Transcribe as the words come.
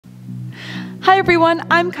Hi everyone,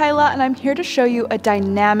 I'm Kyla and I'm here to show you a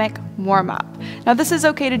dynamic warm-up. Now this is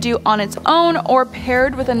okay to do on its own or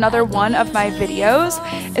paired with another one of my videos.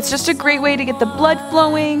 It's just a great way to get the blood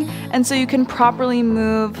flowing and so you can properly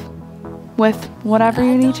move with whatever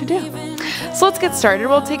you need to do. So let's get started.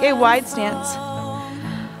 We'll take a wide stance.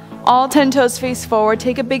 All 10 toes face forward.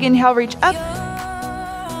 Take a big inhale, reach up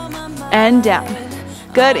and down.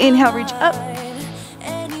 Good, inhale, reach up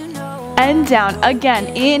and down. Again,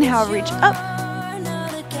 inhale, reach up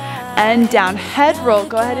and down. Head roll.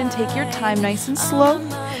 Go ahead and take your time, nice and slow.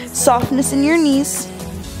 Softness in your knees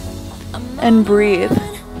and breathe.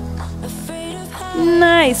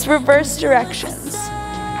 Nice. Reverse directions.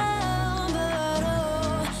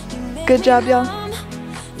 Good job, y'all.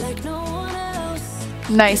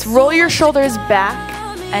 Nice. Roll your shoulders back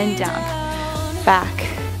and down. Back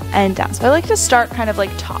and down. So I like to start kind of like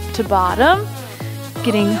top to bottom,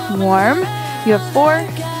 getting warm. You have 4,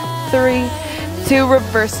 3, 2,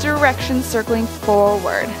 reverse direction, circling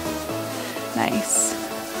forward. Nice.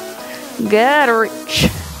 Good, reach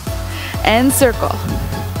and circle.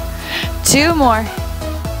 2 more.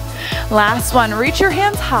 Last one, reach your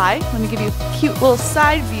hands high. Let me give you a cute little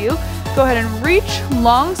side view. Go ahead and reach,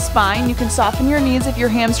 long spine. You can soften your knees if your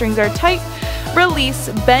hamstrings are tight. Release,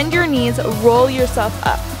 bend your knees, roll yourself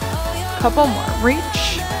up. Couple more,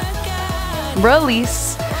 reach,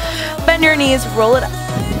 release, bend your knees, roll it up.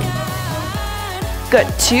 Good,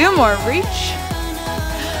 2 more, reach,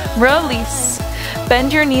 release,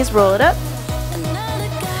 bend your knees, roll it up.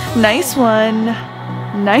 Nice one,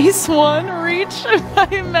 reach.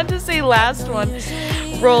 I meant to say last one,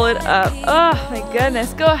 roll it up. Oh my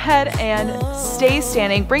goodness, go ahead and stay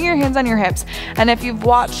standing. Bring your hands on your hips. And if you've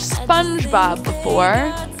watched SpongeBob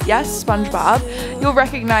before, yes, SpongeBob, you'll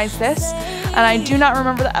recognize this. And I do not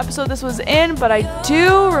remember the episode this was in, but I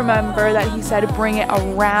do remember that he said bring it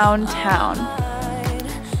around town.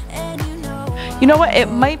 You know what? It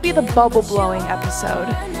might be the bubble blowing episode.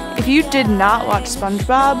 If you did not watch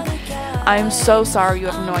SpongeBob, I'm so sorry, you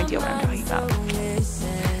have no idea what I'm talking about.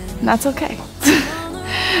 And that's okay.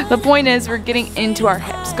 The point is we're getting into our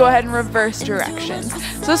hips. Go ahead and reverse directions.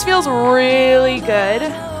 So this feels really good,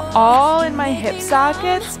 all in my hip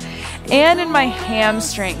sockets and in my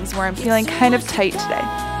hamstrings where I'm feeling kind of tight today.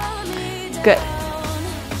 Good.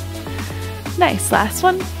 Nice, last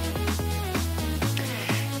one.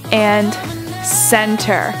 And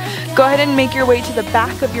center. Go ahead and make your way to the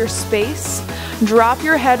back of your space. Drop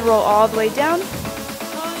your head, roll all the way down.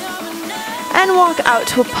 And walk out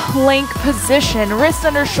to a plank position. Wrists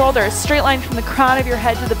under shoulders, straight line from the crown of your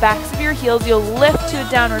head to the backs of your heels. You'll lift to a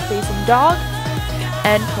downward facing dog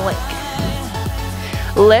and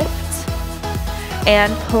plank. Lift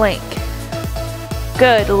and plank.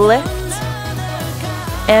 Good, lift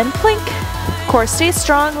and plank. Core stay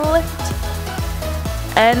strong, lift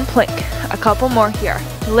and plank. A couple more here.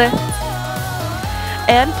 Lift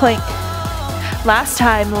and plank. Last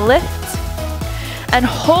time, lift and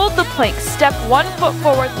hold the plank. Step 1 foot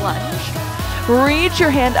forward, lunge. Reach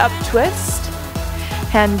your hand up, twist.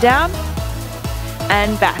 Hand down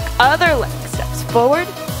and back. Other leg steps forward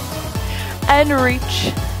and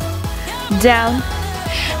reach down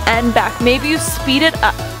and back. Maybe you speed it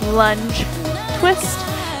up. Lunge, twist,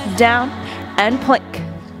 down and plank.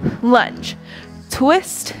 Lunge,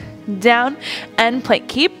 twist, down and plank.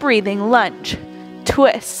 Keep breathing. Lunge,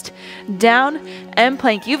 twist, down and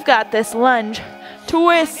plank. You've got this. Lunge,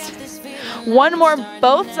 twist. 1 more,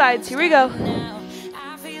 both sides. Here we go.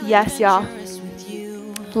 Yes, y'all.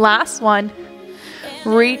 Last one.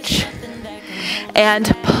 Reach and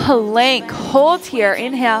plank. Hold here.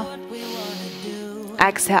 Inhale.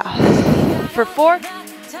 Exhale. For 4,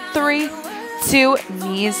 3, 2,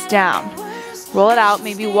 knees down. Roll it out.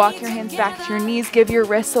 Maybe walk your hands back to your knees. Give your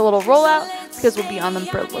wrists a little roll out because we'll be on them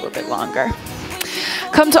for a little bit longer.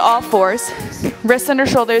 Come to all fours. Wrists under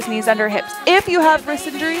shoulders, knees under hips. If you have wrist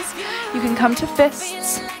injuries, you can come to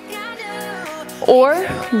fists or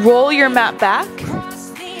roll your mat back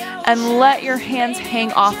and let your hands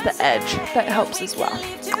hang off the edge. That helps as well.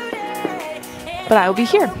 But I will be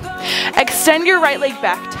here. Extend your right leg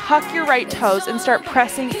back, tuck your right toes, and start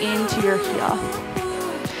pressing into your heel.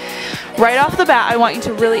 Right off the bat, I want you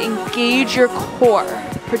to really engage your core,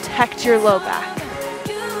 protect your low back.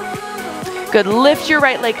 Good, lift your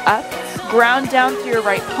right leg up, ground down through your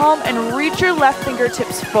right palm, and reach your left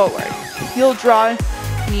fingertips forward. You'll draw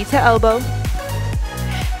knee to elbow,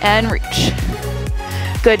 and reach.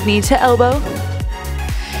 Good, knee to elbow,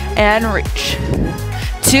 and reach.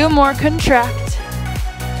 2 more, contract,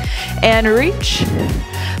 and reach.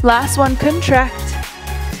 Last one, contract,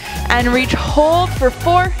 and reach. Hold for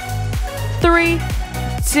 4, 3,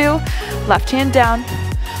 2, left hand down,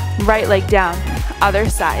 right leg down, other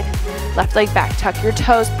side, left leg back, tuck your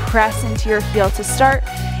toes, press into your heel to start,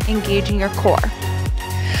 engaging your core.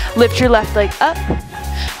 Lift your left leg up,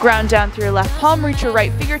 ground down through your left palm, reach your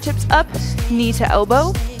right fingertips up, knee to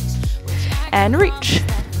elbow, and reach.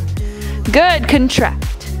 Good,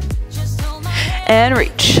 contract, and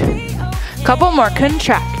reach. Couple more,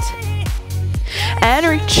 contract, and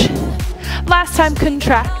reach. Last time,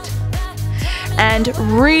 contract, and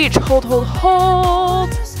reach, hold, hold, hold.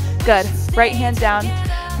 Good, right hand down,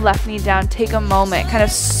 left knee down. Take a moment, kind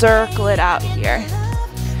of circle it out here.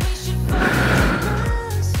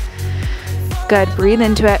 Good, breathe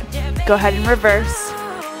into it. Go ahead and reverse.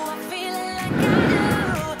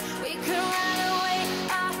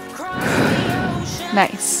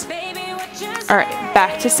 Nice. All right,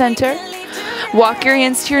 back to center. Walk your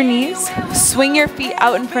hands to your knees. Swing your feet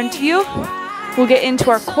out in front of you. We'll get into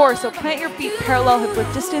our core, so plant your feet parallel hip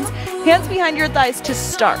width distance. Hands behind your thighs to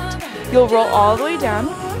start. You'll roll all the way down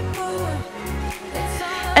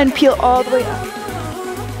and peel all the way up.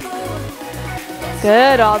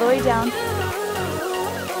 Good, all the way down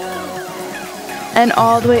and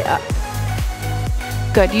all the way up.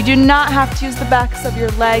 Good, you do not have to use the backs of your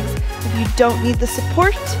legs if you don't need the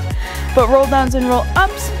support, but roll downs and roll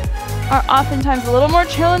ups are oftentimes a little more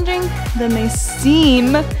challenging than they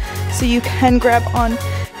seem, so you can grab on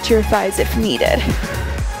to your thighs if needed.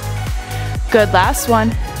 Good, last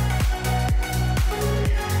one.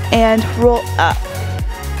 And roll up.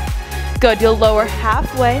 Good, you'll lower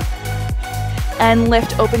halfway and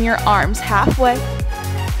lift, open your arms halfway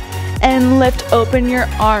and lift, open your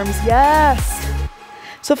arms. Yes.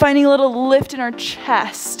 So finding a little lift in our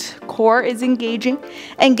chest. Core is engaging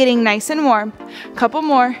and getting nice and warm. Couple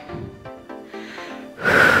more.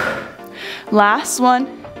 Last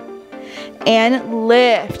one. And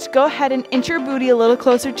lift. Go ahead and inch your booty a little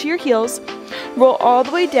closer to your heels. Roll all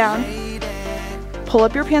the way down. Pull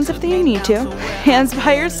up your pants if you need to. Hands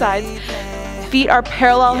by your sides. Feet are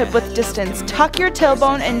parallel hip width distance. Tuck your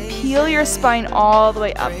tailbone and peel your spine all the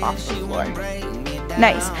way up off the floor.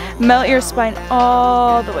 Nice. Melt your spine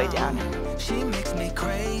all the way down.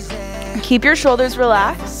 Keep your shoulders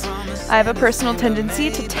relaxed. I have a personal tendency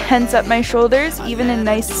to tense up my shoulders even in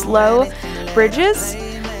nice slow bridges,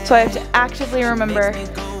 so I have to actively remember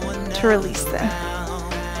to release them.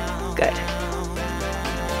 Good.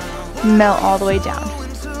 Melt all the way down.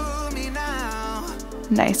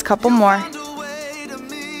 Nice, couple more.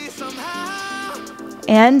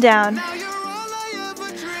 And down.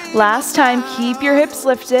 Last time, keep your hips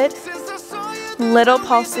lifted. Little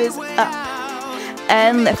pulses up.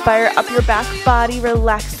 And lift, fire up your back body.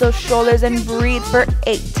 Relax those shoulders and breathe for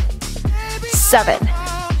 8, 7,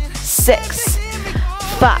 6,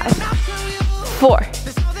 5, 4,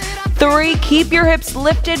 3. Keep your hips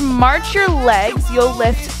lifted. March your legs. You'll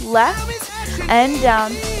lift left and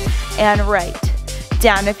down and right.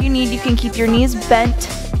 Down. If you need, you can keep your knees bent.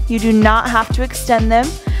 You do not have to extend them,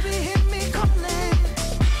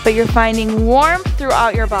 but you're finding warmth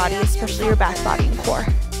throughout your body, especially your back body and core.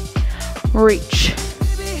 Reach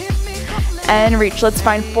and reach. Let's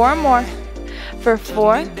find 4 more for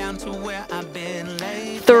 4,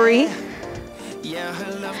 3,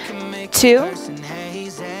 2,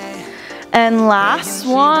 and last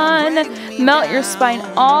one. Melt your spine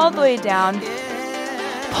all the way down.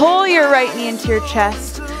 Pull your right knee into your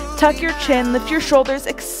chest. Tuck your chin, lift your shoulders,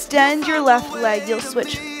 extend your left leg. You'll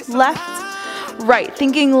switch left, right,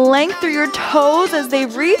 thinking length through your toes as they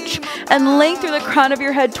reach and length through the crown of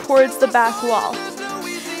your head towards the back wall.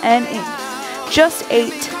 And in. Just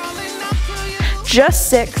 8,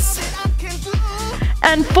 just 6,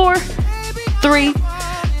 and 4, 3,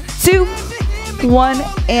 2, 1,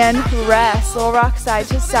 and rest. Little rock side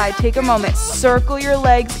to side. Take a moment. Circle your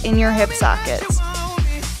legs in your hip sockets.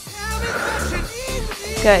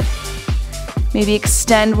 Good. Maybe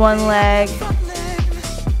extend one leg.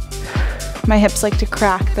 My hips like to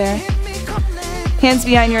crack there. Hands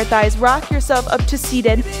behind your thighs. Rock yourself up to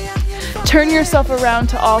seated. Turn yourself around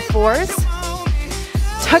to all fours.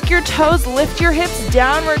 Tuck your toes, lift your hips,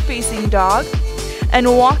 downward facing dog,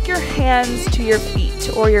 and walk your hands to your feet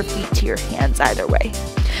or your feet to your hands, either way.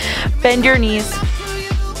 Bend your knees.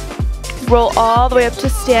 Roll all the way up to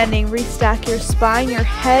standing. Restack your spine. Your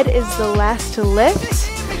head is the last to lift.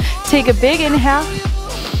 Take a big inhale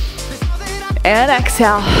and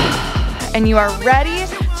exhale. And you are ready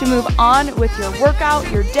to move on with your workout,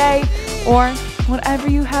 your day, or whatever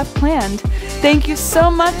you have planned. Thank you so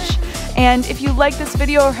much. And if you like this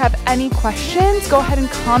video or have any questions, go ahead and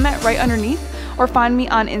comment right underneath or find me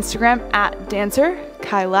on Instagram at dancer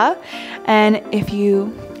Kyla. And if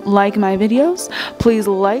you like my videos, please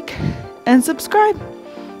like and subscribe.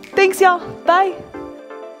 Thanks, y'all. Bye.